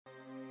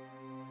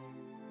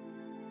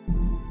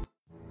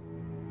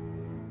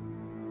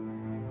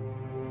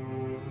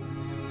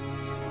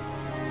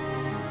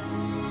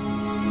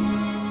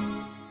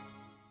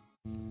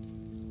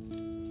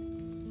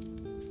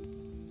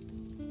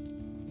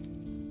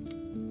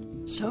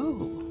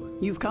So,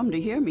 you've come to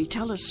hear me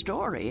tell a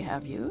story,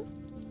 have you?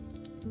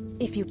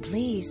 If you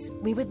please,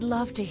 we would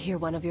love to hear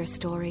one of your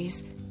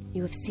stories.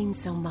 You have seen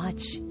so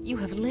much. You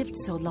have lived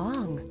so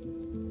long.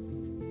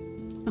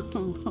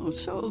 Oh,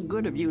 so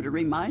good of you to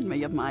remind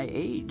me of my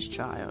age,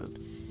 child.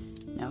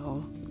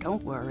 No,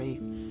 don't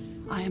worry.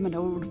 I am an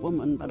old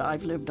woman, but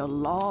I've lived a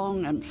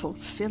long and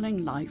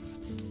fulfilling life,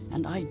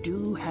 and I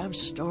do have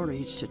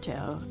stories to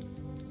tell.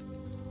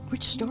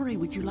 Which story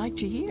would you like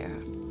to hear?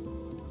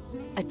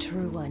 A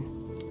true one.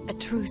 A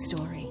true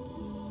story.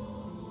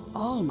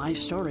 All my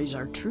stories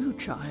are true,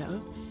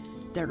 child.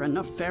 There are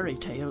enough fairy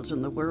tales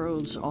in the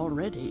worlds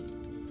already.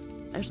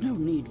 There's no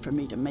need for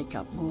me to make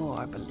up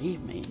more,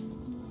 believe me.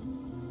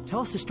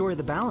 Tell us the story of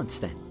the balance,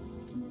 then.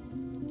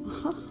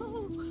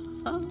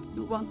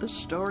 You want the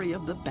story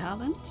of the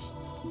balance?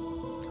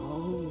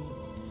 Oh,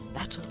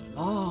 that's a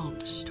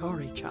long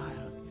story,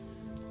 child,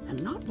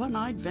 and not one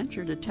I'd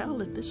venture to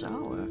tell at this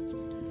hour.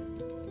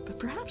 But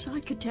perhaps I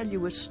could tell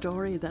you a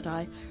story that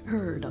I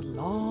heard a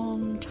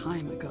long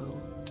time ago.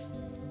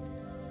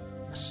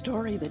 A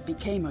story that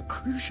became a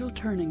crucial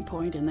turning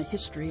point in the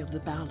history of the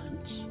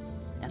balance,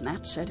 and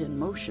that set in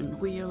motion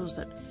wheels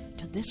that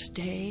to this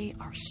day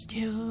are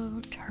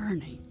still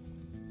turning.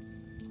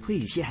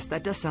 Please, yes,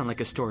 that does sound like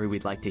a story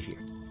we'd like to hear.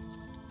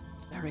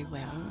 Very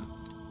well.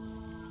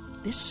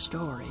 This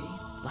story,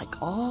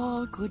 like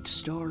all good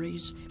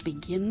stories,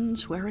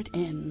 begins where it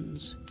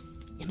ends,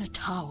 in a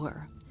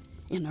tower,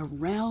 in a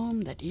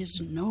realm that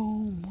is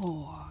no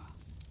more.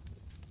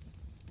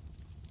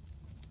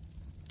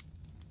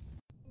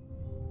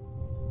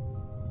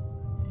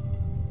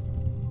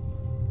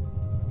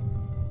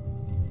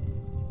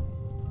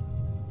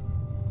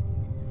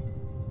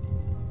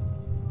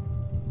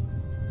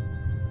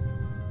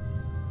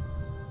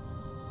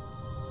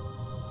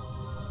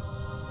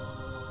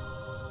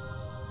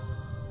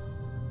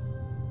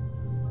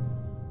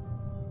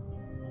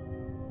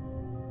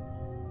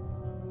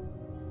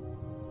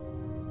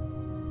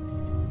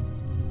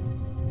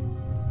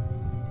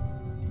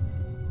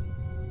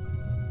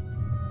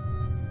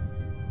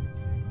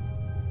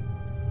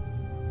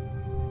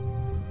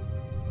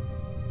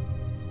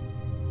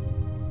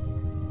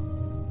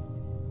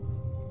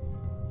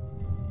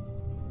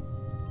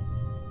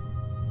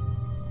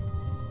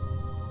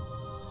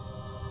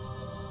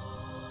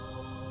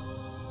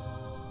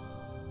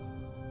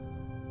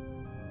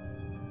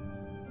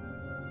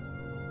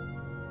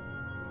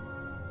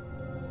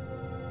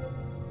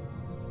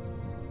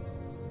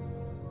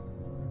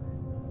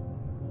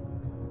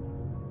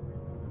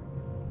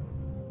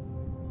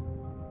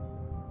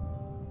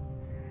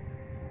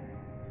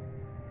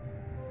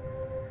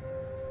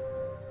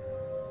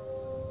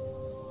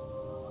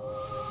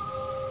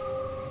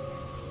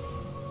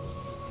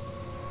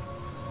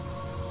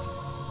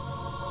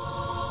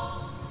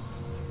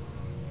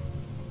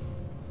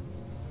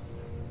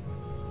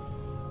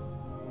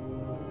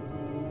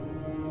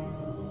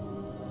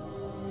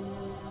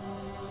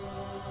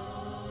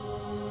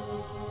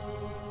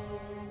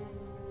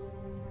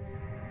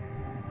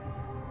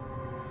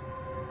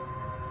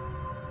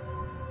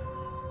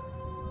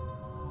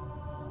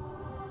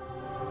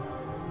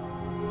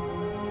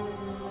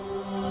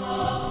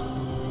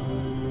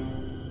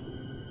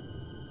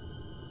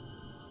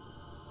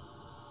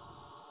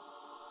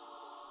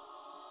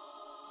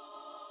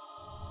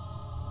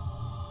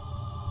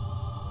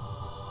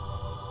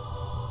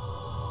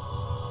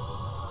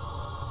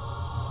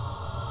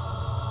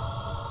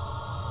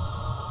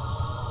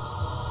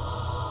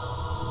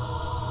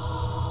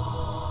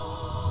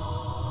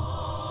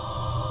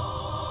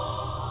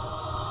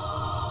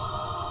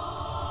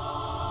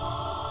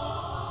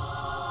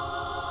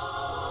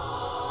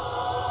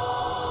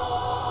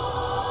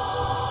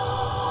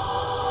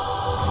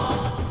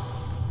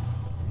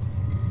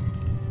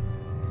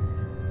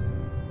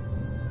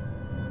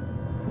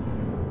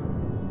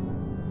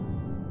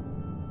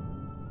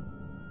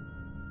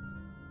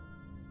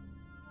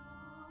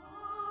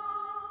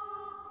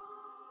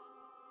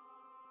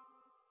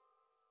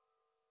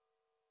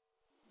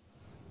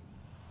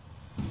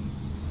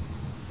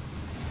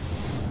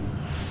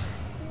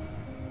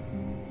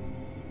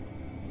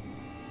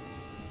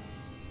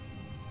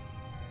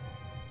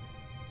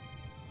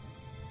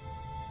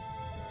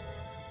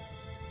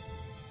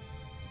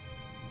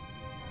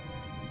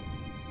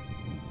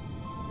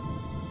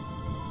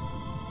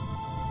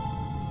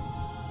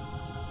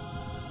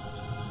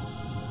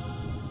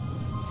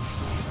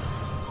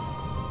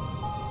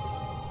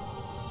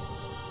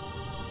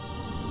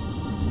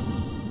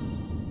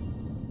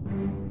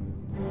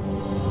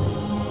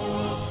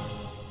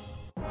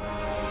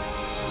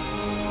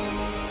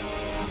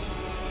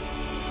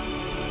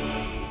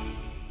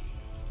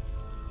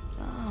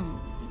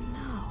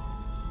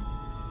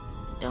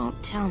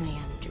 Don't tell me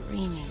I'm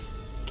dreaming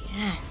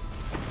again.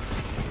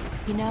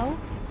 You know,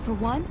 for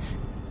once,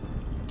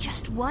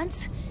 just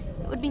once,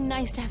 it would be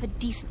nice to have a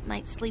decent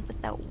night's sleep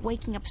without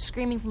waking up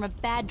screaming from a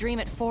bad dream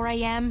at 4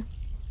 a.m.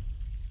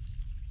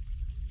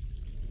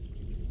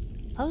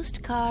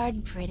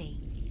 Postcard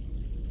pretty.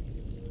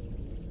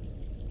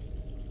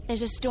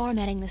 There's a storm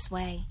heading this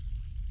way.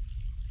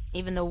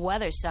 Even the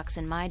weather sucks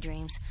in my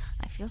dreams.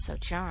 I feel so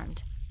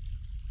charmed.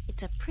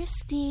 It's a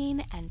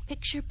pristine and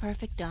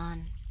picture-perfect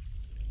dawn.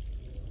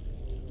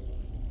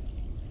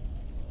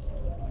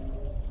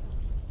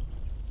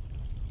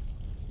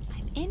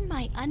 I'm in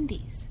my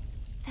undies.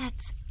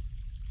 That's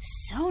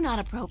so not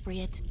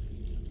appropriate.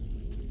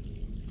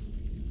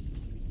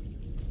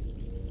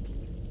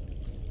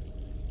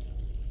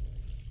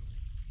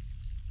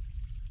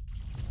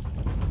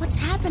 What's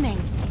happening?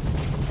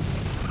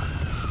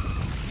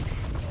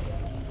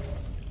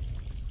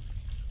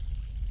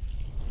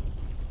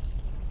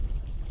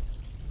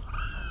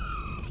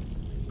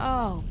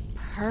 Oh,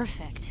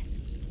 perfect.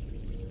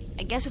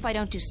 I guess if I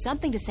don't do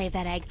something to save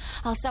that egg,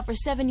 I'll suffer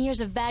 7 years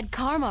of bad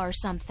karma or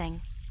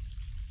something.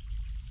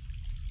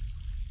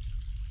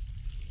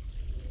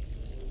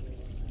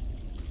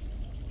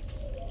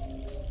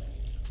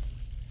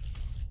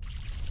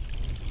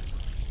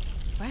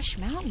 Fresh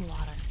mountain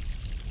water.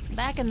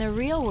 Back in the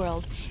real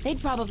world,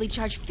 they'd probably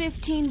charge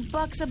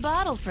 $15 a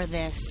bottle for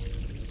this.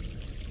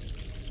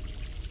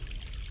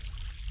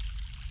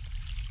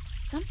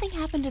 Something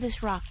happened to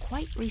this rock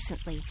quite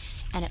recently,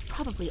 and it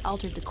probably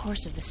altered the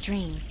course of the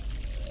stream.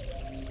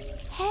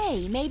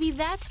 Hey, maybe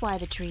that's why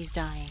the tree's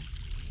dying.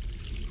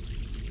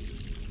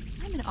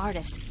 I'm an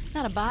artist,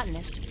 not a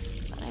botanist,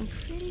 but I'm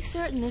pretty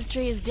certain this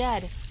tree is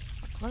dead,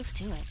 or close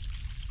to it.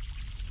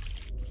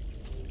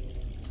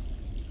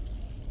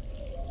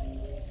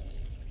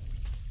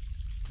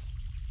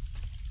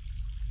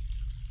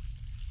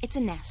 It's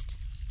a nest,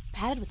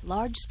 padded with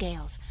large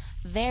scales,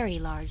 very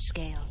large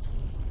scales.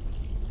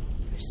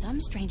 For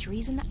some strange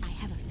reason, I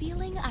have a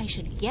feeling I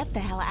should get the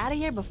hell out of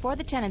here before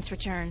the tenants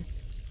return.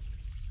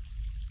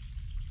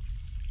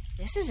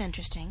 This is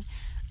interesting.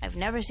 I've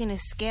never seen a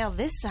scale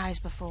this size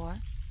before.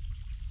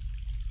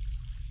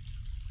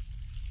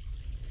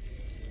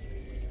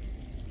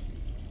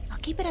 I'll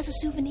keep it as a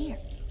souvenir.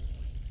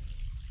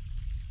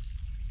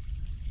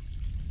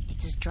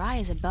 It's as dry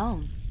as a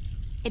bone.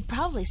 It'd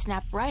probably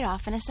snap right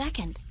off in a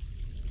second.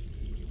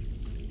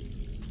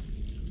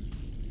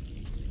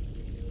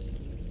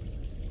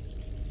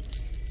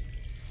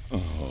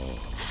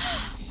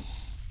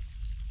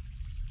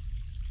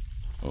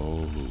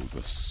 Oh,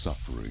 the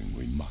suffering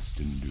we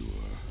must endure.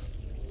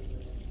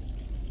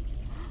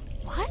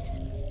 What?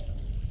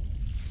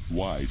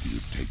 Why do you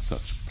take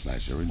such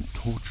pleasure in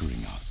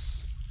torturing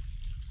us?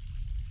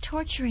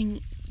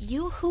 Torturing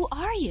you? Who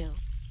are you?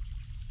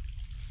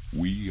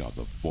 We are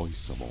the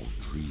voice of all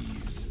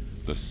trees,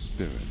 the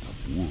spirit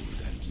of wood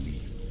and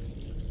leaf.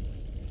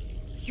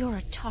 You're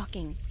a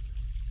talking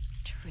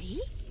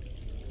tree?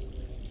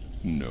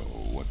 No,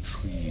 a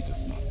tree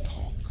does not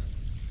talk.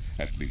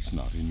 At least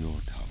not in your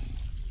tongue.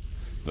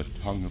 The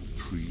tongue of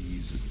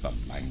trees is the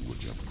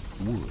language of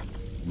wood,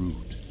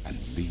 root, and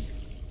leaf.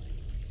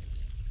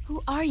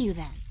 Who are you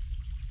then?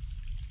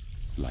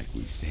 Like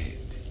we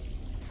said,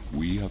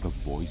 we are the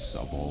voice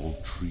of all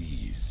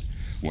trees.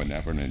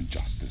 Whenever an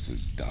injustice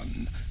is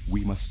done,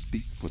 we must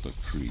speak for the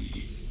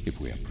tree if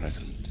we are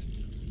present.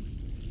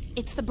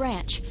 It's the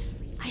branch.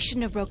 I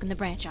shouldn't have broken the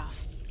branch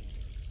off.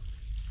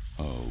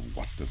 Oh,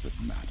 what does it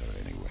matter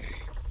anyway?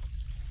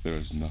 There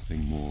is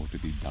nothing more to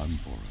be done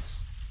for us.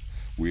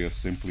 We are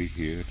simply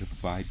here to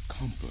provide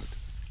comfort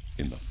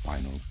in the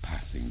final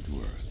passing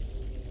to Earth.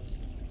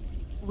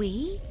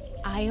 We?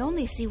 I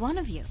only see one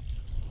of you.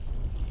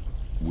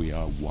 We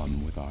are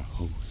one with our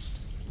host,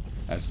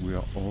 as we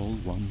are all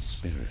one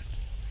spirit,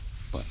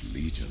 but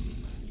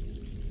legion.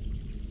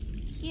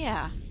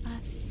 Yeah,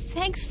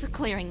 thanks for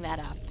clearing that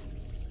up.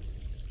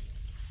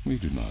 We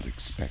do not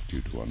expect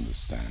you to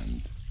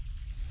understand.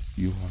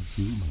 You are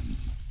human.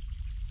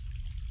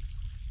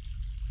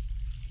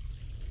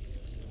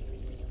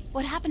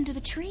 What happened to the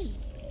tree?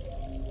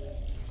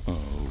 Oh,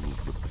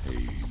 the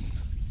pain.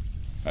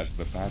 As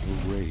the battle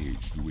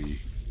raged, we...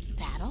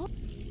 Battle?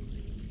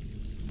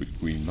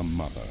 Between the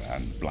Mother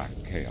and Black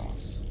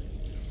Chaos.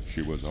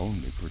 She was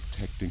only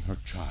protecting her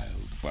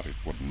child, but it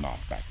would not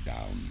back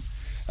down,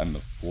 and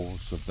the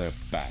force of their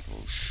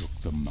battle shook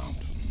the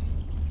mountain.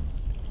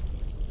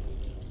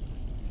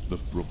 The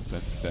brook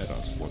that fed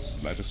us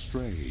was led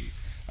astray,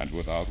 and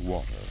without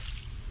water,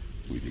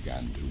 we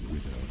began to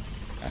wither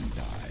and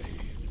die.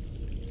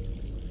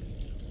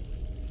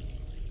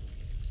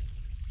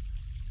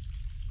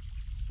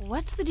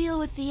 What's the deal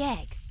with the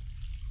egg?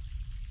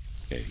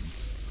 Egg?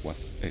 What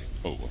egg?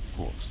 Oh, of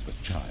course, the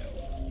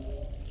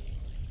child.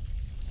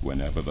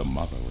 Whenever the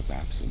mother was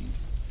absent,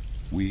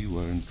 we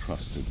were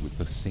entrusted with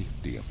the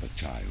safety of the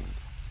child.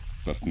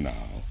 But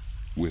now,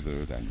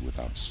 withered and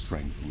without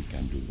strength, we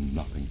can do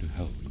nothing to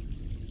help.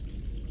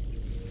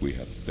 We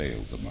have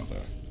failed the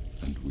mother,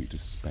 and we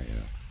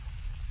despair.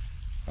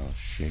 Our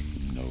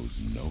shame knows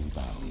no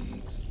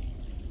bounds.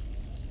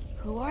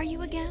 Who are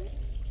you again?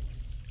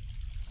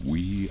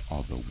 We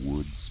are the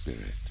wood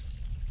spirit.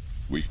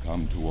 We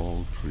come to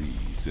all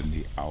trees in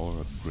the hour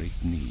of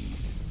great need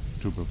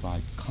to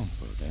provide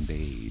comfort and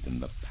aid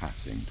in the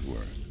passing to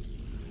Earth,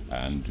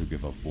 and to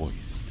give a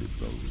voice to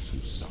those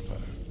who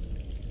suffer.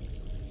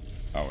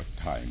 Our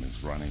time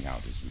is running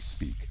out as we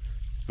speak.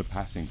 The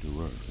passing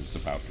to Earth is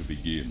about to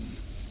begin.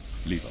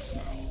 Leave us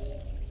now.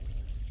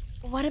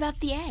 What about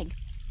the egg?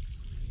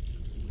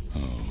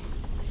 Oh,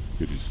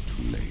 it is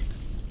too late.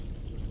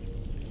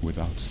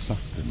 Without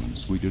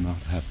sustenance, we do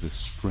not have the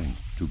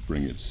strength to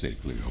bring it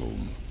safely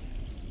home.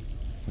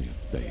 We have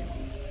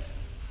failed,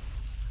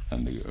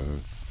 and the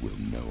Earth will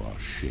know our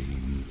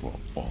shame for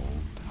all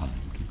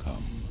time to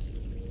come.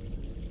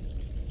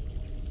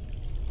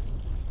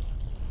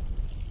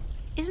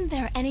 Isn't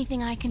there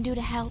anything I can do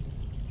to help?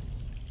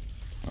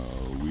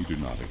 Oh, we do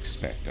not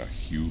expect a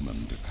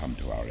human to come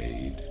to our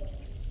aid.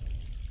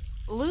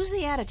 Lose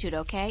the attitude,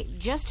 okay?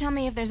 Just tell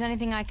me if there's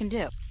anything I can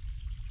do.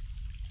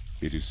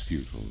 It is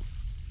futile.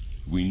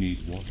 We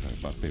need water,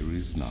 but there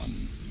is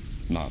none.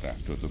 Not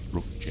after the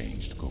brook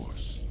changed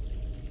course.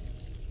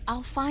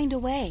 I'll find a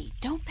way.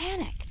 Don't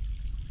panic.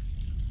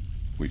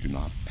 We do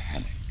not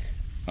panic.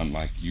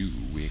 Unlike you,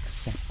 we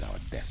accept our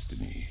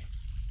destiny.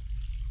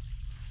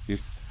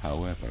 If,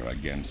 however,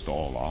 against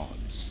all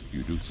odds,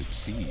 you do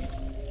succeed,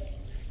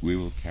 we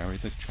will carry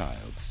the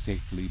child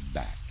safely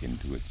back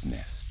into its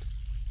nest.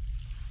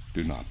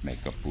 Do not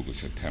make a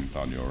foolish attempt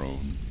on your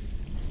own.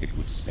 It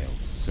would spell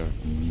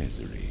certain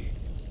misery.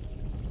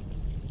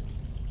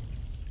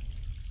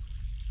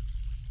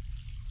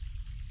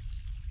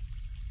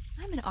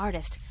 I'm an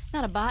artist,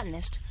 not a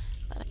botanist,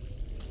 but...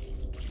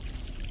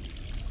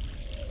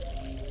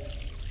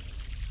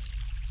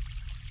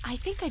 I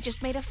think I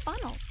just made a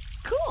funnel.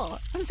 Cool!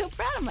 I'm so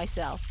proud of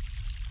myself.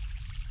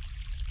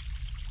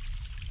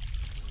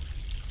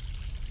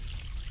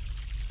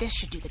 This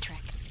should do the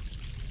trick.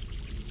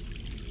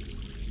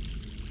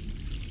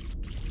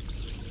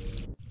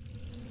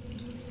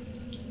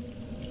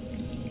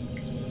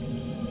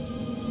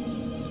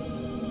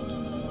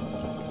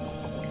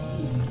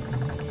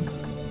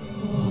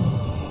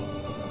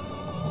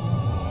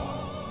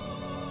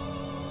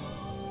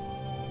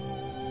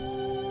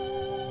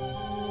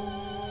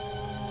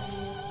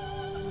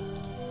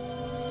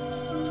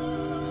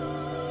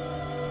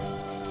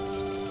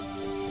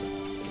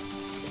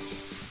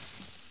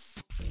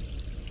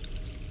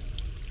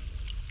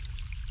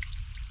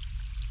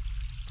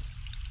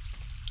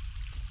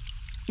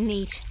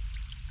 Neat.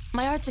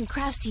 My arts and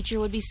crafts teacher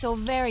would be so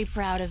very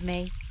proud of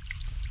me.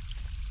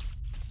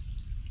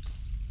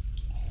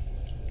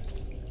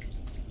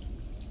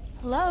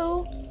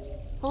 Hello?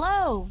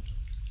 Hello?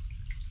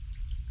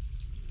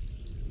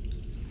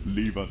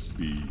 Leave us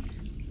be.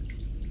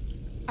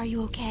 Are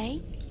you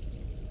okay?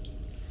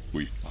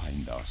 We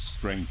find our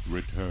strength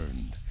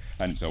returned,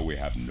 and so we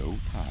have no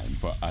time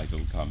for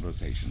idle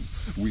conversation.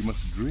 We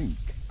must drink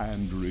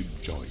and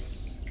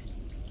rejoice.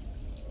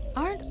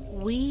 Aren't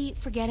we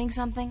forgetting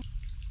something?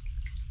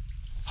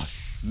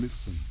 Hush,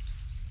 listen.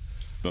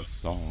 The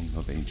song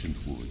of ancient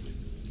wood.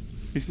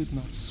 Is it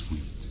not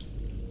sweet?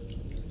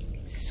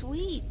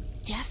 Sweet.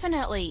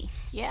 Definitely.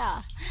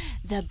 Yeah.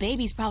 The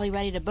baby's probably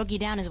ready to boogie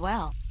down as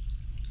well.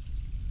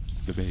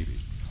 The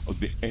baby. Oh,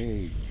 the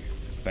egg.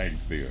 Thank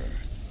the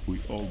earth. We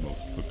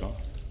almost forgot.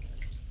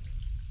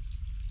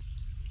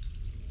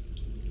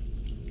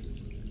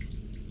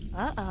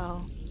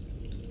 Uh-oh.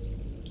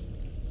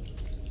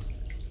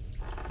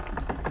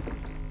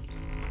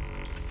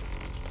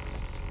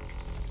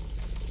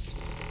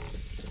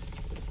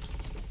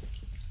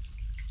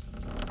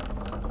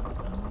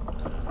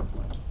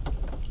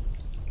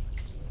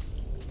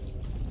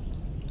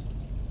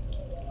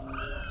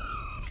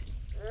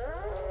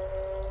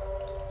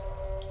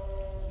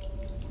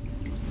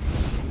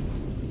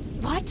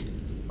 What?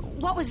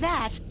 What was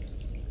that?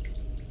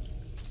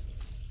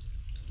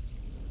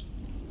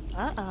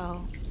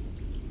 Uh-oh.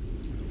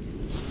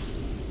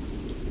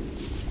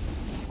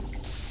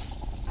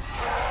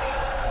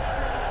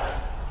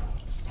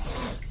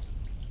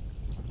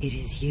 It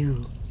is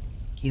you.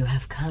 You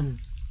have come.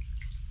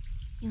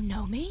 You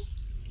know me?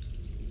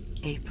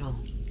 April,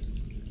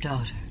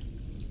 daughter,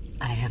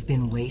 I have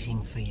been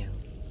waiting for you.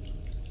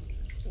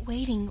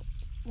 Waiting.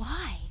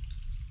 Why?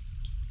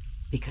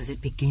 Because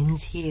it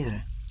begins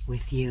here,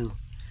 with you,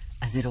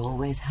 as it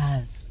always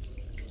has.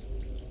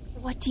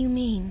 What do you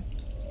mean?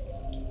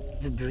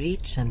 The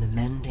breach and the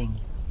mending,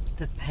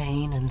 the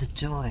pain and the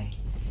joy,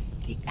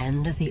 the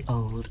end of the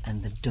old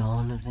and the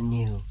dawn of the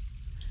new.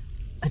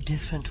 A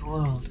different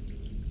world.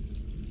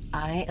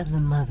 I am the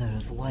mother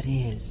of what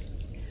is,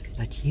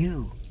 but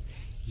you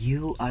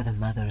are the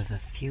mother of a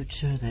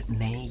future that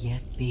may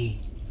yet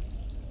be.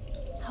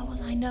 How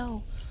will I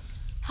know?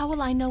 How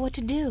will I know what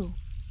to do?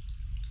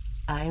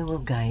 I will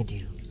guide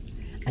you,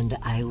 and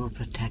I will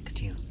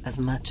protect you as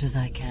much as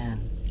I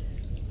can.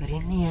 But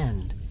in the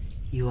end,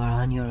 you are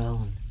on your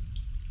own.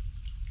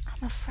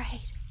 I'm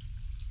afraid.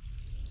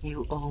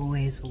 You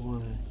always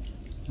were,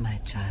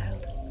 my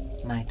child,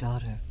 my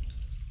daughter.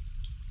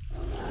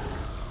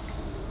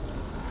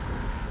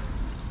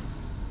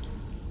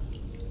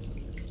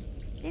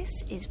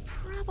 This is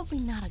probably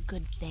not a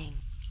good thing.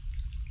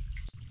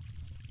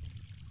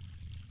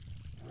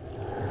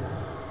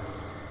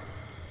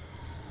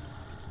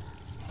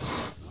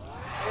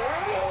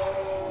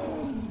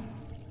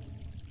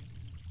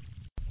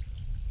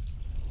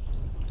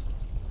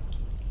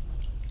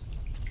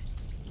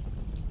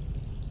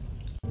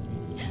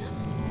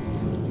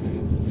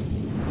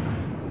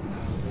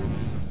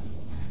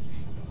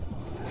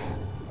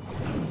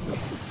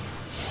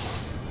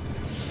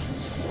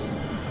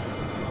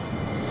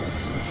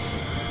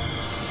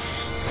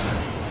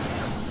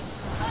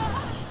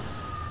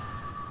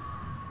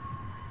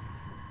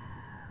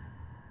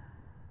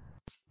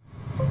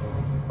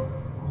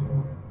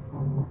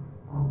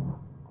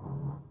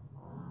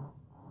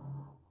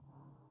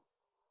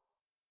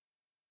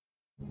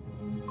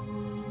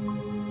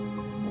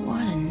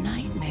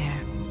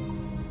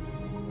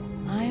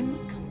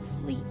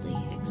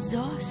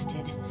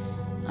 exhausted.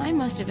 I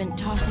must have been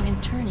tossing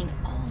and turning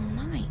all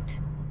night.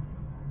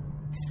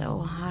 So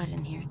hot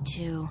in here,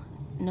 too.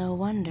 No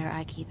wonder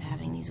I keep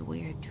having these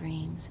weird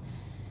dreams.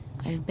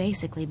 I've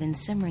basically been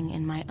simmering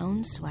in my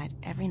own sweat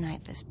every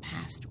night this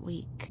past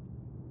week.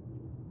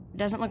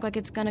 Doesn't look like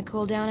it's gonna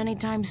cool down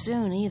anytime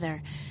soon,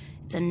 either.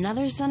 It's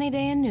another sunny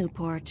day in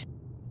Newport.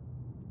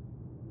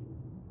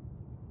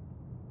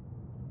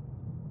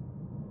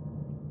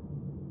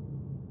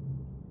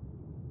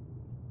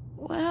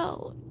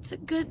 Well, it's a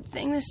good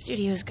thing the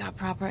studio's got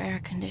proper air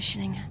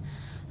conditioning.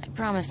 I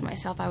promised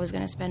myself I was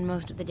gonna spend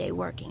most of the day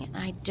working, and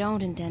I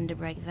don't intend to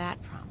break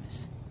that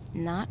promise.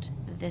 Not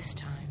this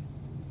time.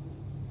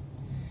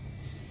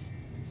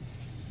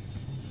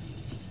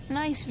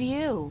 Nice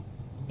view,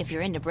 if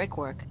you're into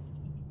brickwork.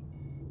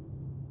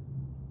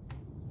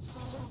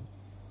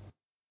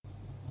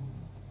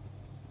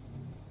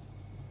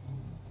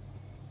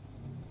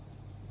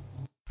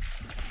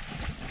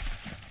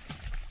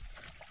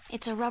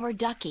 It's a rubber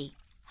ducky,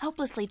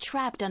 helplessly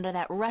trapped under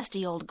that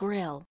rusty old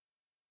grill.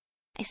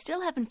 I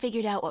still haven't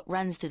figured out what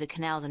runs through the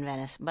canals in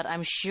Venice, but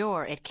I'm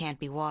sure it can't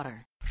be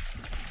water.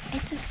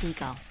 It's a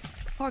seagull.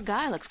 Poor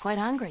guy looks quite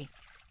hungry.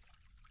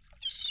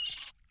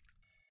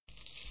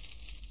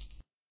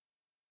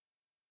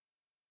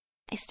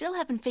 I still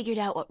haven't figured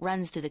out what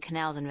runs through the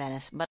canals in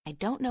Venice, but I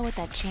don't know what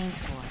that chain's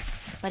for.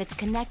 But it's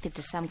connected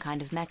to some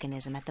kind of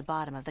mechanism at the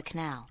bottom of the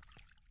canal.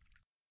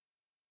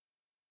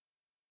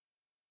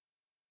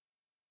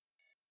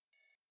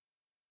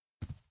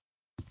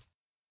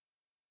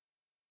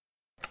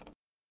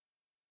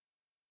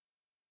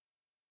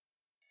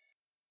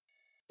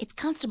 It's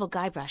Constable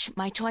Guybrush,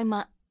 my toy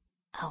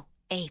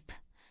ape.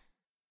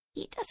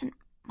 He doesn't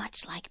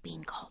much like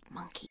being called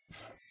monkey.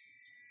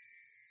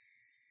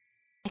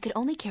 I could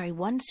only carry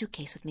one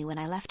suitcase with me when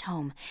I left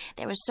home.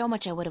 There was so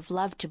much I would have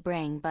loved to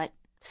bring, but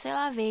c'est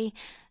la vie.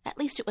 At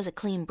least it was a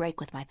clean break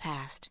with my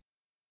past.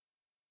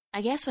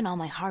 I guess when all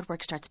my hard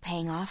work starts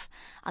paying off,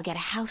 I'll get a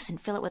house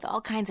and fill it with all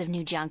kinds of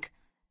new junk.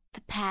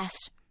 The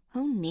past,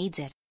 who needs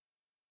it?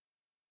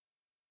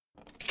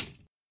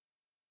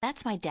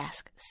 That's my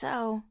desk,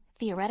 so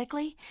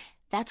theoretically,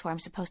 that's where I'm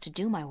supposed to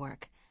do my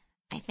work.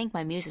 I think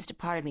my muse has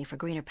departed me for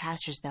greener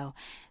pastures, though,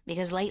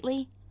 because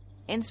lately,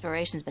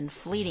 inspiration's been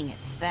fleeting at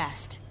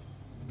best.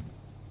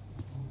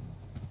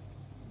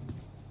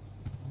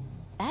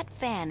 That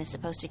fan is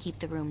supposed to keep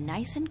the room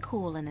nice and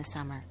cool in the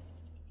summer.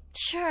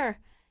 Sure,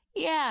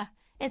 yeah,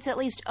 it's at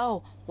least,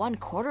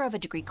 1/4 of a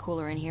degree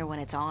cooler in here when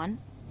it's on.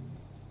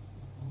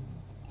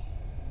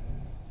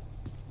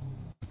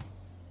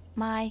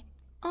 My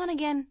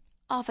on-again,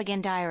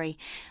 off-again diary.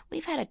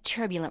 We've had a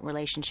turbulent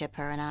relationship,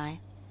 her and I.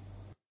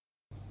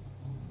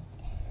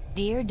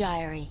 Dear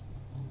Diary,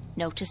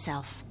 note to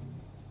self.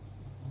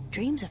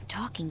 Dreams of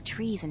talking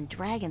trees and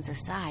dragons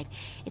aside,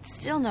 it's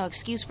still no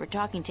excuse for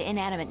talking to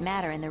inanimate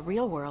matter in the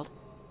real world.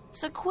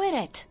 So quit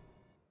it!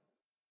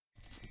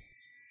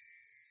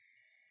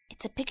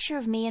 It's a picture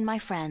of me and my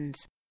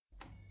friends.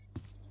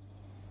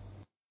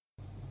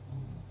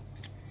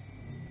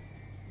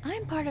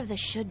 I'm part of the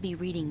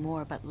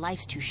should-be-reading-more but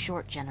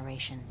life's-too-short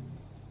generation.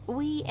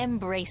 We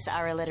embrace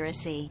our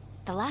illiteracy.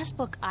 The last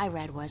book I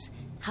read was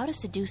How to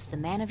Seduce the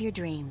Man of Your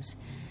Dreams.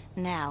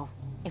 Now,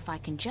 if I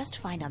can just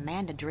find a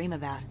man to dream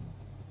about,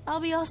 I'll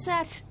be all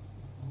set.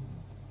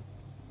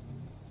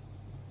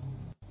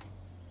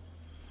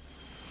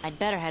 I'd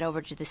better head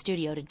over to the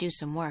studio to do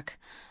some work.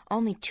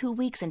 Only 2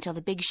 weeks until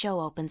the big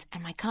show opens,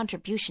 and my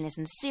contribution is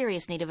in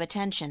serious need of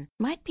attention.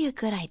 Might be a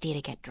good idea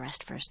to get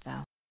dressed first,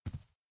 though.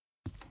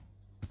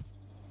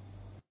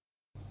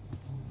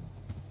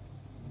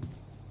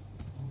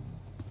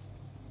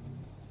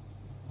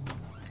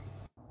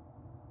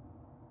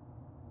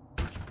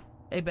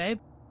 Hey, babe.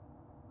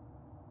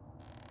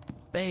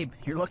 Babe,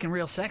 you're looking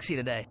real sexy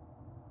today.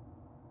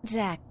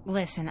 Zach,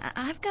 listen,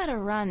 I've got to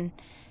run,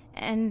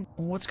 and...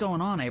 What's going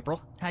on,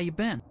 April? How you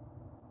been?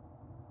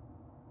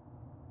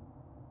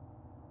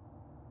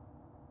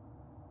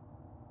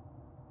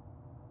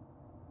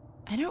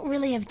 I don't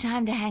really have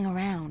time to hang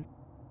around.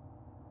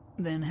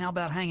 Then how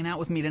about hanging out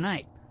with me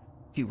tonight?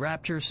 A few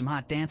raptures, some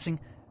hot dancing.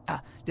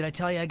 Did I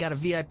tell you I got a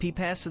VIP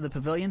pass to the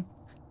pavilion?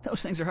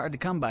 Those things are hard to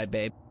come by,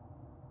 babe.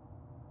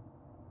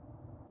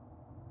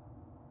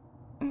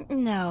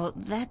 No,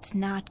 that's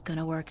not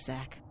gonna work,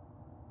 Zach.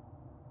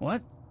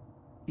 What?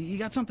 You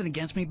got something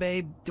against me,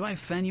 babe? Do I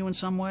offend you in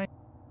some way?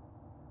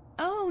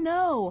 Oh,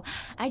 no.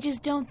 I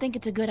just don't think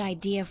it's a good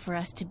idea for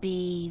us to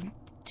be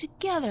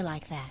together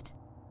like that.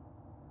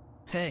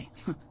 Hey,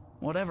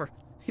 whatever.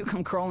 You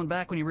come crawling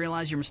back when you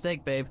realize your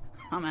mistake, babe.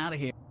 I'm out of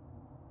here.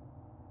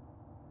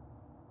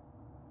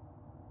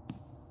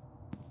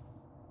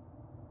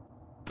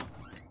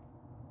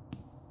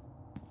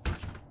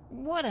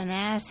 What an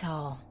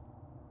asshole.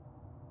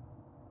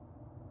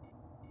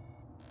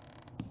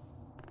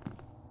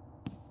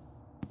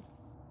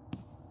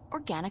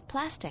 Organic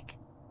plastic.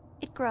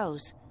 It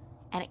grows,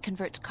 and it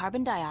converts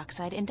carbon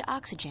dioxide into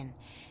oxygen,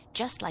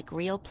 just like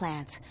real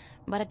plants,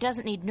 but it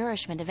doesn't need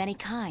nourishment of any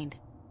kind.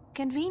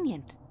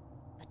 Convenient,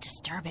 but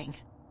disturbing.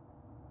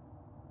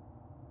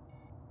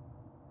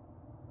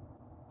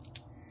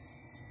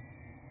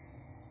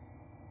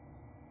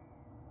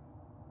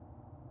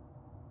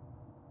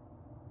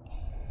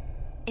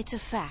 It's a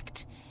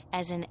fact,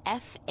 as in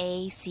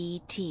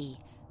F-A-C-T,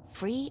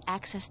 Free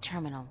Access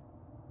Terminal.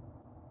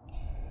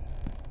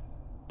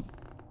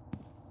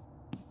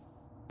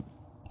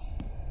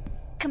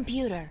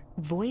 Computer.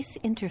 Voice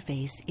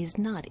interface is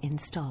not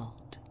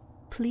installed.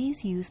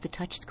 Please use the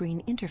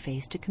touchscreen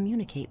interface to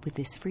communicate with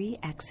this free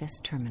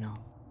access terminal.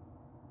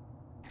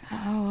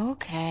 Oh,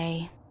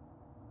 okay.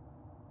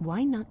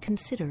 Why not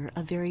consider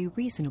a very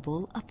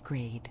reasonable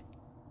upgrade?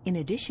 In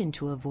addition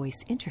to a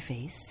voice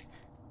interface,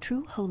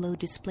 true holo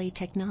display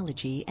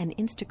technology and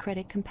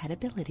Instacredit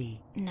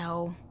compatibility.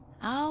 No,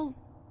 I'll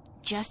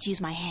just use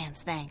my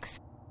hands, thanks.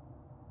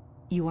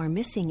 You are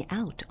missing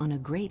out on a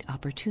great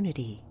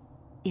opportunity.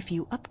 If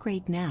you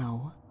upgrade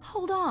now...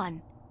 Hold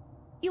on.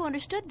 You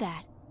understood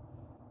that.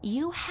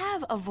 You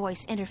have a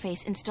voice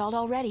interface installed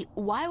already.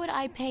 Why would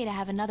I pay to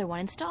have another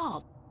one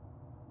installed?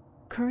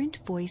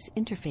 Current voice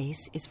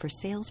interface is for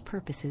sales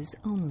purposes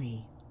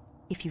only.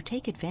 If you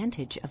take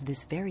advantage of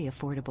this very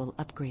affordable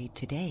upgrade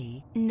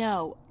today...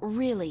 No,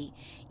 really.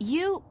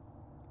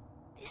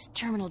 This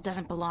terminal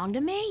doesn't belong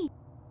to me.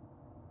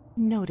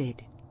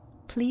 Noted.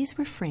 Please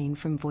refrain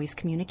from voice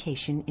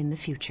communication in the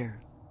future,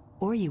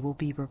 or you will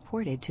be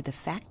reported to the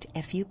FACT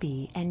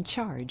FUB and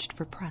charged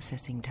for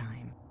processing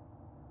time.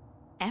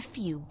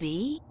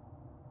 FUB?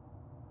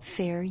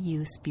 Fair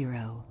Use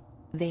Bureau.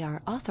 They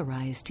are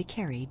authorized to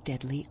carry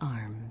deadly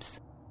arms.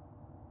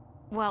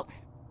 Well,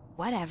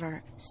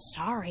 whatever.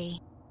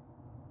 Sorry.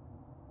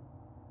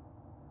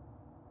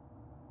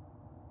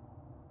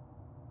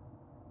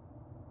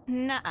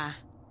 Nuh-uh.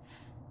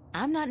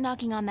 I'm not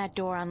knocking on that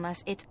door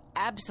unless it's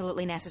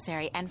absolutely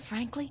necessary, and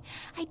frankly,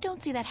 I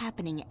don't see that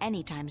happening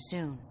anytime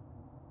soon.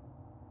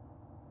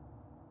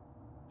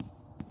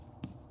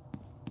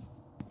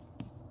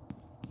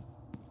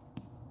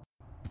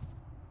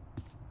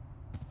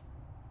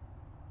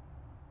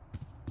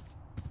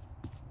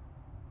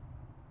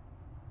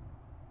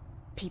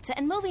 Pizza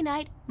and movie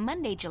night,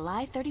 Monday,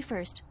 July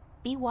 31st.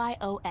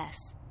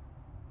 BYOS.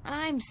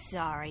 I'm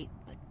sorry,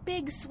 but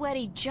big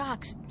sweaty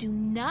jocks do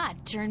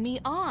not turn me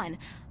on.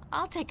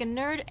 I'll take a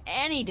nerd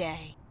any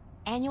day.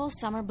 Annual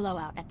summer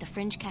blowout at the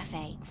Fringe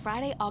Cafe,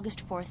 Friday,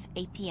 August 4th,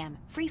 8 p.m.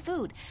 Free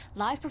food,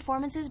 live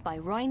performances by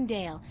Royne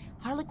Dale,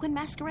 Harlequin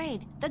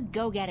Masquerade, The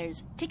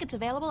Go-Getters. Tickets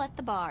available at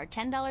the bar,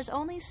 $10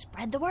 only.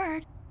 Spread the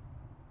word.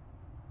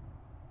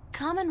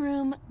 Common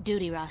Room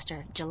Duty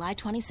Roster, July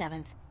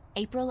 27th.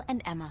 April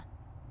and Emma.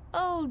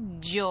 Oh,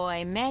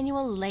 joy,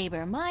 manual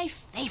labor, my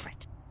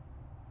favorite.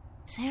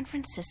 San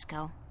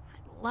Francisco.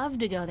 I'd love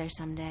to go there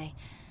someday.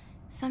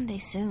 Someday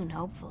soon,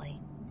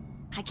 hopefully.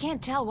 I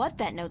can't tell what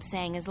that note's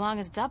saying as long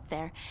as it's up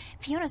there.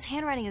 Fiona's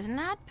handwriting is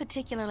not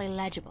particularly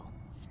legible.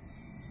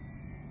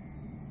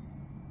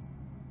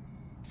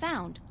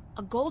 Found.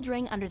 A gold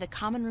ring under the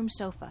common room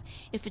sofa.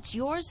 If it's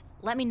yours,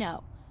 let me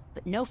know.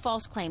 But no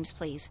false claims,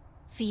 please.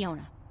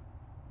 Fiona.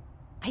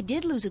 I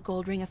did lose a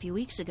gold ring a few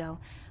weeks ago.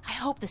 I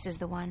hope this is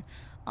the one.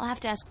 I'll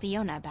have to ask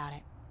Fiona about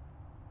it.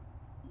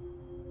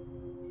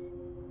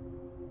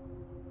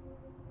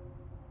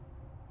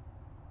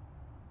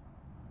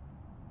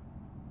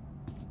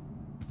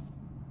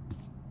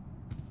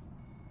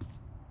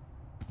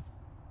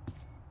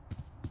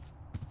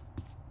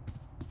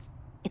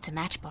 It's a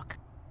matchbook.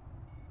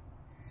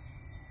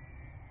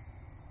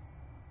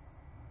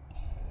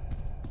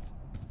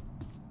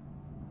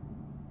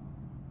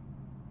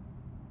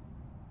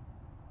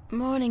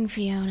 Morning,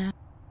 Fiona.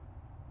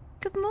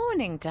 Good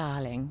morning,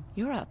 darling.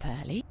 You're up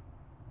early.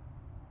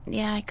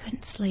 Yeah, I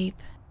couldn't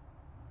sleep.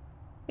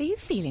 Are you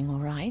feeling all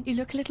right? You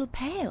look a little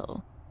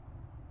pale.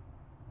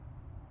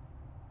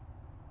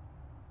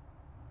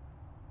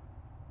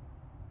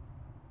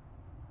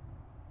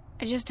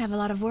 I just have a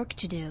lot of work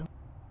to do.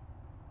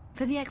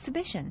 For the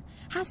exhibition.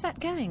 How's that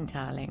going,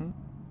 darling?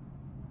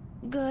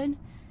 Good.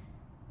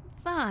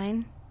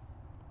 Fine.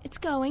 It's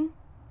going.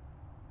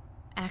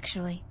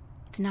 Actually,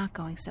 it's not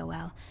going so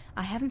well.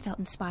 I haven't felt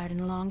inspired in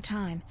a long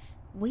time.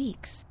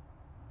 Weeks.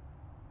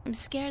 I'm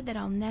scared that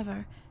I'll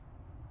never...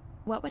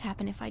 What would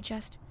happen if I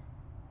just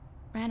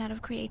ran out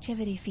of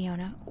creativity,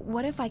 Fiona?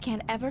 What if I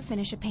can't ever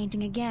finish a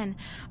painting again?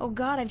 Oh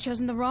God, I've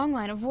chosen the wrong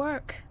line of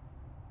work.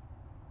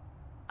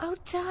 Oh,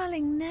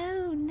 darling,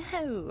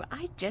 no.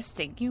 I just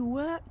think you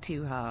work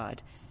too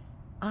hard.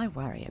 I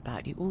worry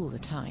about you all the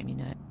time, you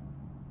know.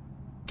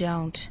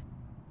 Don't.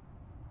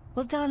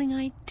 Well, darling,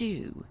 I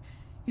do.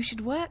 You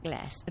should work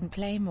less and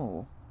play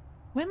more.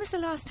 When was the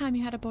last time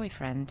you had a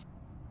boyfriend?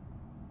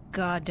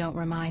 God, don't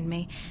remind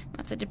me.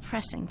 That's a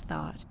depressing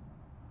thought.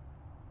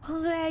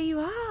 Well, there you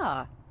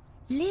are.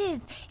 Live.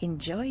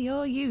 Enjoy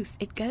your youth.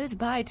 It goes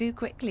by too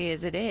quickly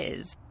as it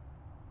is.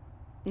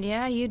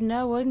 Yeah, you'd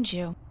know, wouldn't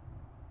you?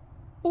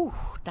 Ooh,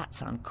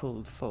 that's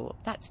uncalled for.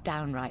 That's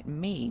downright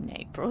mean,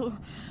 April.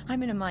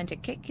 I'm in a mind to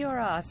kick your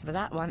ass for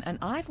that one, and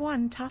I've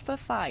won tougher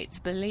fights,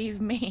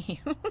 believe me.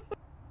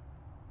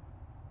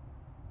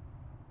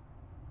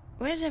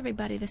 Where's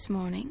everybody this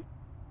morning?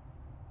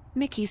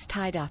 Mickey's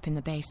tied up in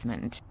the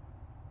basement.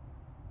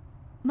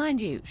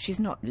 Mind you, she's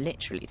not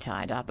literally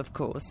tied up, of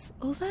course,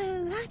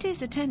 although that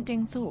is a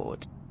tempting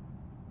thought.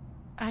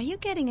 Are you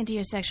getting into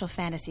your sexual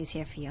fantasies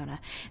here,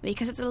 Fiona?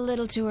 Because it's a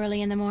little too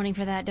early in the morning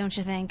for that, don't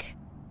you think?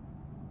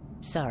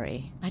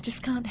 Sorry, I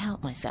just can't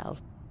help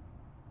myself.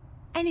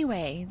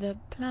 Anyway, the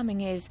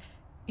plumbing is...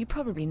 You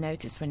probably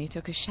noticed when you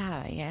took a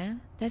shower, yeah?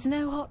 There's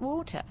no hot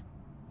water.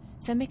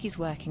 So Mickey's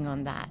working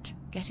on that.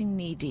 Getting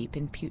knee-deep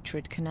in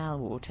putrid canal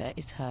water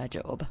is her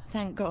job,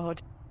 thank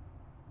God.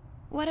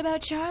 What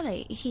about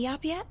Charlie? He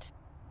up yet?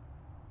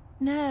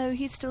 No,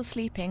 he's still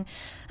sleeping,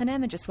 and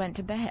Emma just went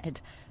to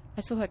bed.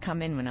 I saw her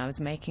come in when I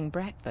was making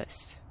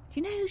breakfast. Do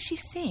you know who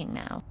she's seeing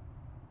now?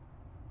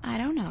 I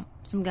don't know.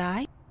 Some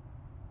guy?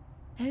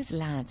 Those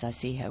lads I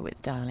see her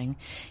with, darling.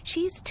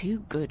 She's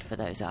too good for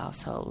those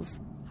arseholes.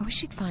 I wish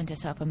she'd find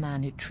herself a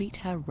man who'd treat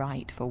her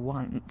right for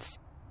once.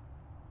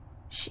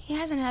 She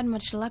hasn't had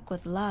much luck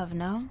with love,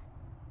 no?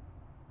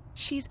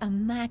 She's a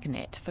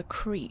magnet for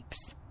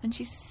creeps, and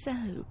she's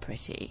so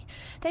pretty.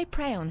 They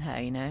prey on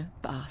her, you know,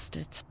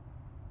 bastards.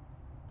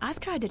 I've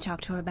tried to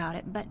talk to her about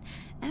it, but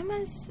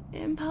Emma's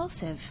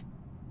impulsive.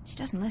 She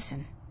doesn't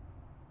listen.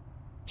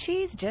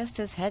 She's just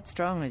as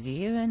headstrong as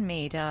you and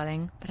me,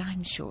 darling, but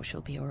I'm sure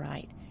she'll be all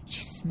right.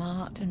 She's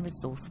smart and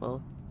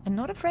resourceful, and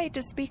not afraid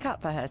to speak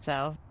up for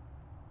herself.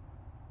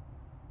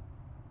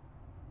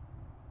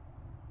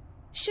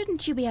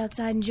 Shouldn't you be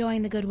outside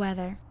enjoying the good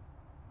weather?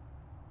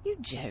 You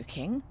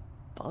joking?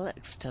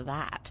 Bollocks to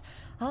that.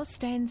 I'll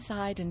stay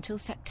inside until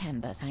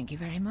September, thank you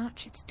very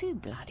much. It's too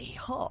bloody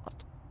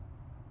hot.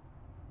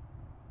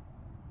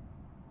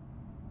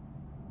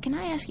 Can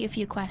I ask you a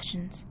few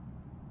questions?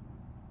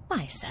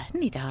 Why,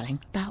 certainly, darling.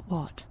 About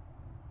what?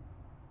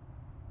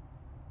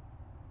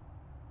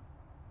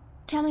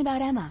 Tell me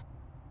about Emma.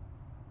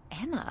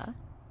 Emma?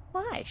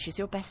 Why, she's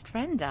your best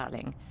friend,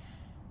 darling.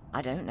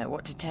 I don't know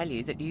what to tell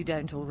you that you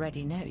don't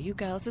already know. You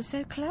girls are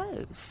so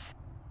close.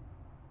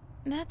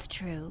 That's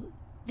true.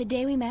 The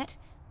day we met,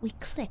 we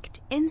clicked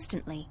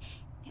instantly.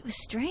 It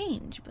was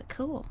strange, but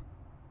cool.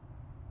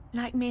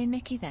 Like me and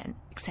Mickey, then?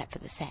 Except for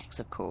the sex,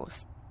 of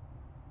course.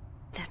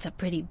 That's a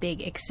pretty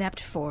big except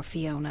for,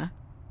 Fiona.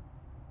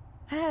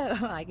 Oh,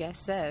 I guess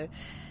so.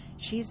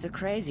 She's the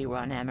crazy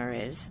one, Emma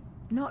is.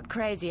 Not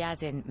crazy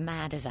as in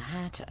mad as a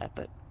hatter,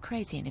 but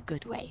crazy in a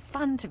good way.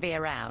 Fun to be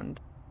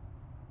around.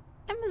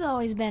 Emma's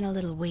always been a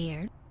little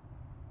weird.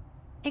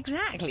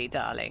 Exactly,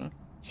 darling.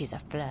 She's a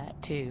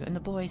flirt, too, and the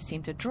boys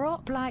seem to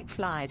drop like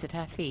flies at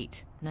her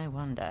feet. No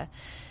wonder.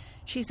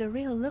 She's a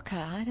real looker,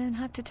 I don't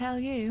have to tell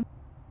you.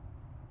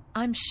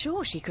 I'm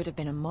sure she could have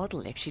been a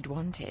model if she'd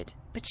wanted,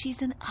 but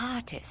she's an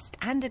artist,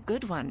 and a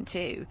good one,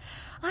 too.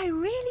 I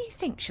really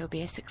think she'll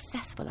be a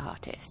successful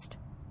artist.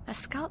 Her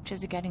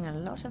sculptures are getting a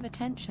lot of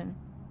attention.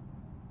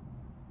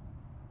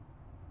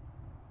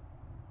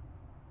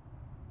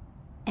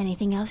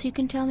 Anything else you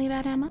can tell me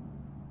about Emma?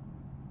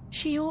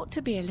 She ought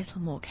to be a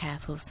little more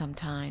careful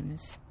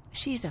sometimes.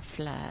 She's a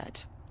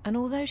flirt, and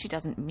although she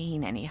doesn't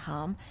mean any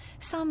harm,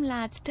 some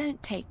lads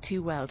don't take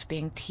too well to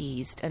being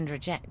teased and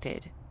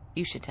rejected.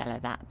 You should tell her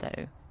that,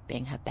 though,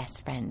 being her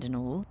best friend and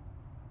all.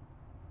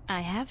 I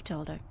have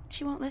told her.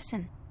 She won't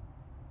listen.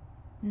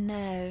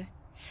 No.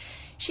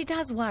 She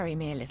does worry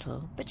me a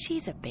little, but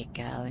she's a big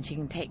girl and she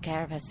can take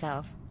care of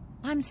herself.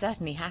 I'm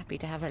certainly happy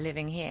to have her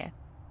living here.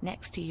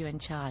 Next to you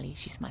and Charlie,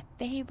 she's my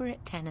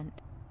favourite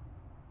tenant.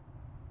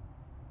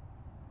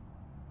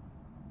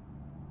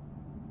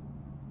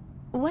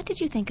 What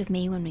did you think of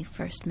me when we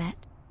first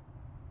met?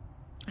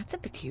 That's a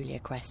peculiar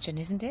question,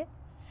 isn't it?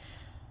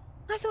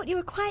 I thought you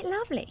were quite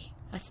lovely.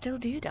 I still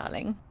do,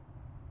 darling.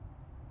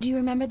 Do you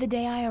remember the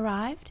day I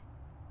arrived?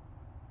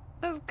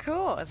 Of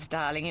course,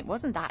 darling. It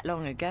wasn't that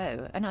long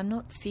ago, and I'm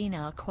not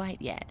senile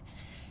quite yet.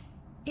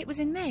 It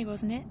was in May,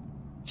 wasn't it?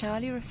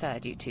 Charlie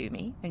referred you to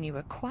me, and you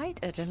were quite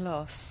at a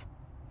loss.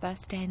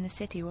 First day in the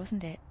city,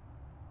 wasn't it?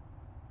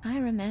 I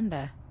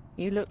remember.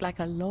 You looked like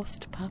a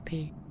lost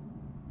puppy.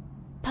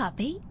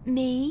 Puppy?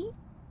 Me?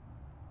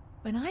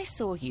 When I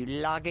saw you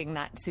lugging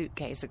that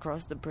suitcase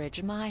across the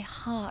bridge, my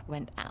heart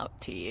went out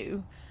to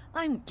you.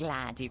 I'm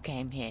glad you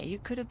came here. You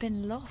could have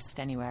been lost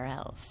anywhere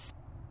else.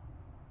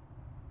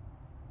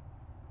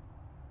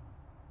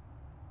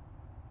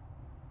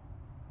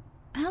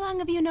 How long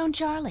have you known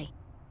Charlie?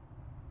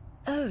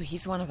 Oh,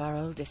 he's one of our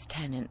oldest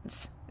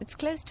tenants. It's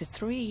close to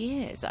 3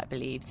 years, I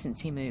believe,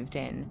 since he moved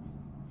in.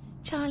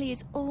 Charlie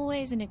is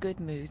always in a good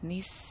mood, and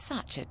he's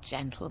such a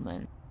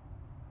gentleman.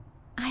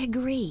 I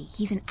agree.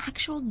 He's an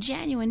actual,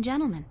 genuine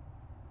gentleman.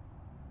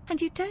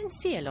 And you don't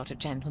see a lot of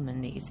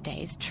gentlemen these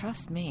days,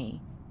 trust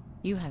me.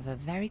 You have a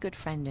very good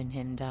friend in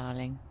him,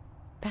 darling.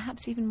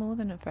 Perhaps even more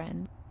than a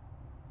friend.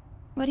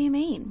 What do you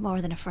mean,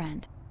 more than a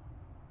friend?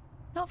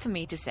 Not for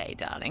me to say,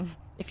 darling.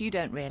 If you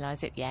don't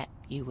realize it yet,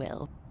 you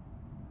will.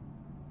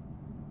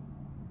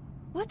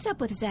 What's up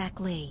with Zach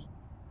Lee?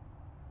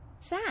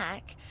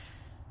 Zach?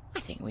 I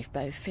think we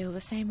both feel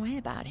the same way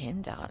about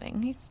him,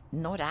 darling. He's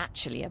not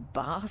actually a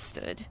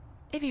bastard.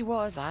 If he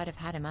was, I'd have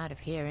had him out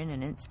of here in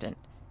an instant.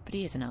 But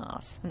he is an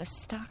arse, and a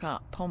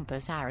stuck-up,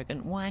 pompous,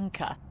 arrogant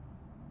wanker.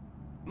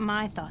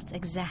 My thoughts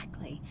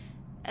exactly.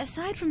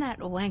 Aside from that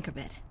wanker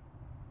bit.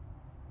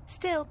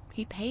 Still,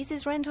 he pays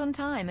his rent on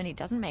time and he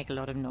doesn't make a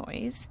lot of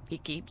noise. He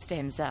keeps to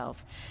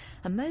himself.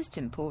 And most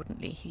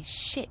importantly, he's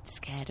shit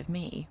scared of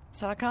me,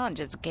 so I can't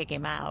just kick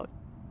him out.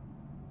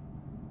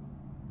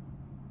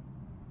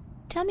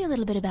 Tell me a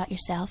little bit about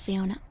yourself,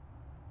 Fiona.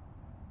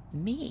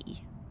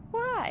 Me?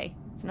 Why?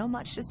 It's not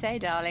much to say,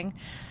 darling.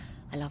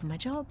 I love my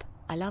job,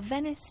 I love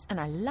Venice,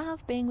 and I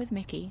love being with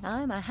Mickey.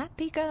 I'm a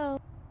happy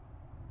girl.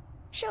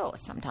 Sure,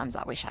 sometimes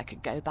I wish I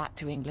could go back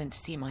to England to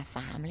see my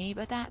family,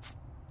 but that's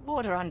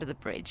water under the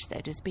bridge, so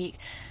to speak.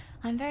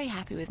 I'm very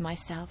happy with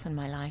myself and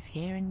my life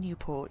here in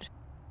Newport.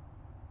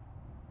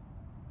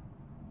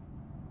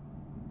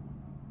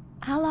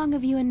 How long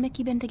have you and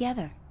Mickey been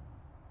together?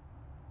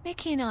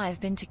 Mickey and I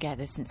have been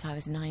together since I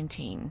was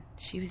 19.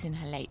 She was in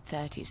her late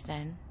 30s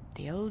then.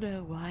 The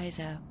older,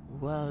 wiser,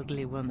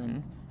 worldly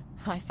woman.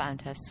 I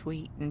found her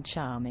sweet and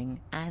charming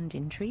and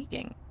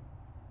intriguing.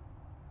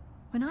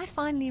 When I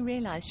finally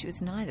realized she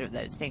was neither of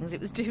those things,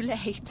 it was too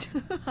late.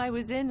 I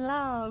was in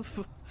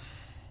love.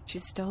 She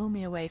stole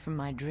me away from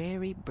my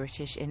dreary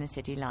British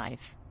inner-city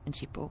life, and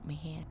she brought me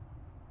here.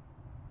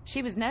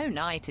 She was no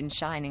knight in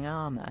shining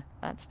armour,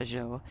 that's for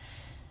sure,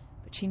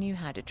 but she knew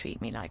how to treat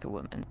me like a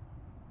woman.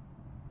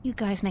 You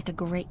guys make a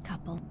great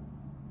couple.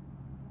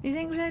 You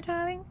think so,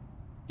 darling?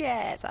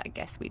 Yes, I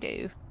guess we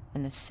do.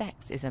 And the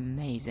sex is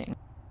amazing.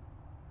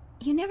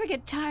 You never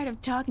get tired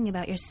of talking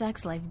about your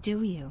sex life,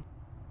 do you?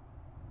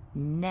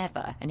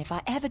 Never. And if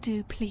I ever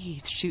do,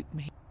 please shoot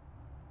me.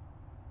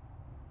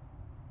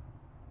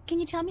 Can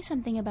you tell me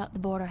something about the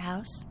border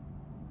house?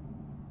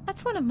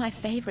 That's one of my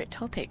favourite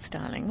topics,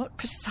 darling. What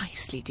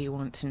precisely do you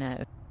want to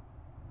know?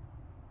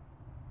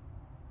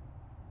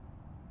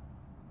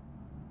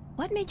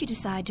 What made you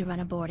decide to run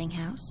a boarding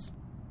house?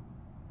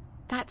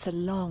 That's a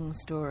long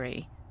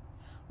story.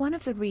 One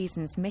of the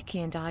reasons Mickey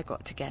and I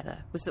got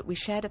together was that we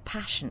shared a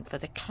passion for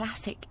the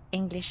classic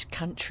English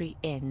country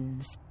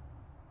inns.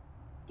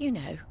 You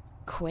know,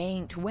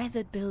 quaint,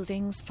 weathered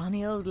buildings,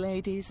 funny old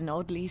ladies, and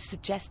oddly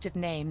suggestive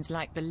names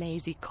like the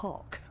Lazy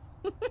Cock.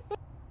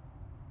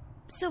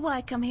 So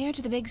why come here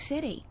to the big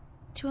city,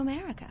 to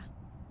America?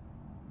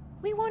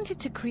 We wanted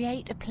to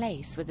create a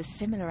place with a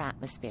similar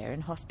atmosphere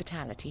and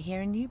hospitality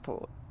here in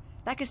Newport.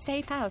 Like a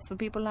safe house for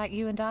people like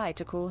you and I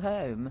to call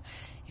home,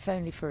 if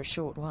only for a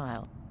short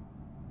while.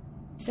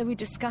 So we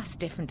discussed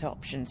different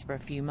options for a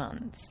few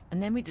months,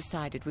 and then we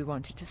decided we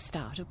wanted to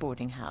start a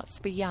boarding house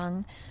for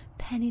young,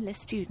 penniless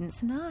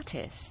students and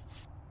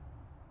artists.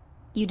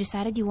 You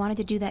decided you wanted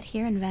to do that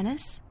here in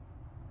Venice?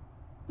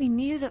 We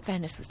knew that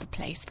Venice was the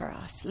place for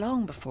us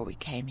long before we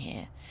came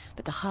here,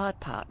 but the hard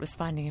part was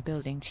finding a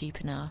building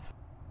cheap enough.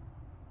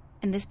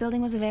 And this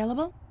building was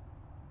available?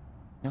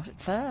 Not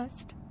at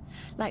first.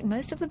 Like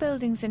most of the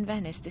buildings in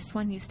Venice, this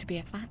one used to be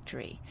a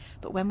factory,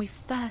 but when we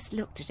first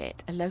looked at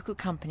it, a local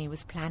company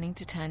was planning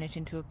to turn it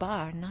into a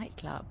bar and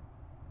nightclub.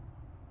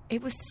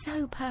 It was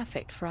so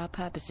perfect for our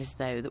purposes,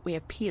 though, that we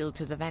appealed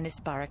to the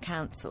Venice Borough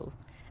Council,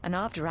 and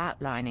after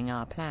outlining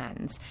our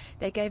plans,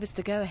 they gave us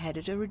the go-ahead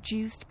at a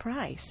reduced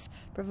price,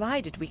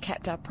 provided we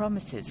kept our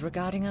promises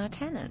regarding our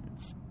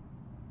tenants.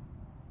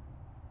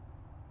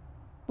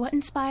 What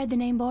inspired the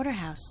name Border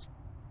House?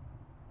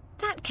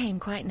 That came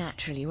quite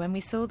naturally when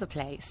we saw the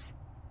place.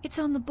 It's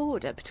on the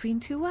border between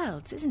two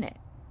worlds, isn't it?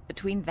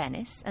 Between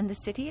Venice and the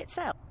city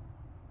itself.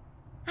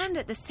 And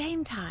at the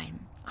same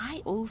time,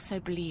 I also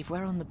believe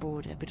we're on the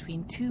border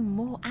between two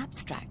more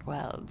abstract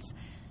worlds.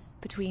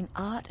 Between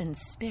art and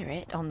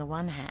spirit on the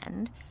one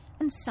hand,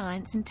 and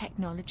science and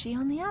technology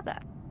on the other.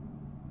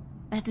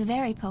 That's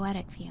very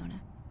poetic,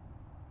 Fiona.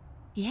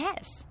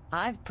 Yes,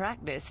 I've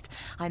practiced.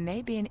 I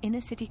may be an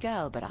inner-city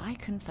girl, but I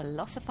can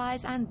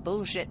philosophize and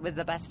bullshit with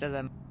the best of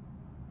them.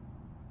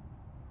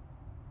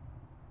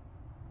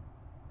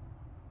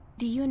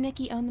 Do you and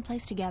Mickey own the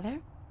place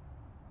together?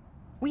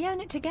 We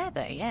own it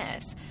together,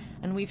 yes,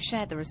 and we've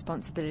shared the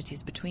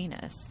responsibilities between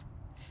us.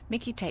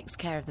 Mickey takes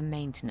care of the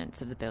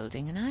maintenance of the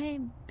building, and I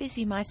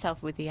busy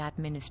myself with the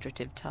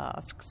administrative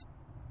tasks.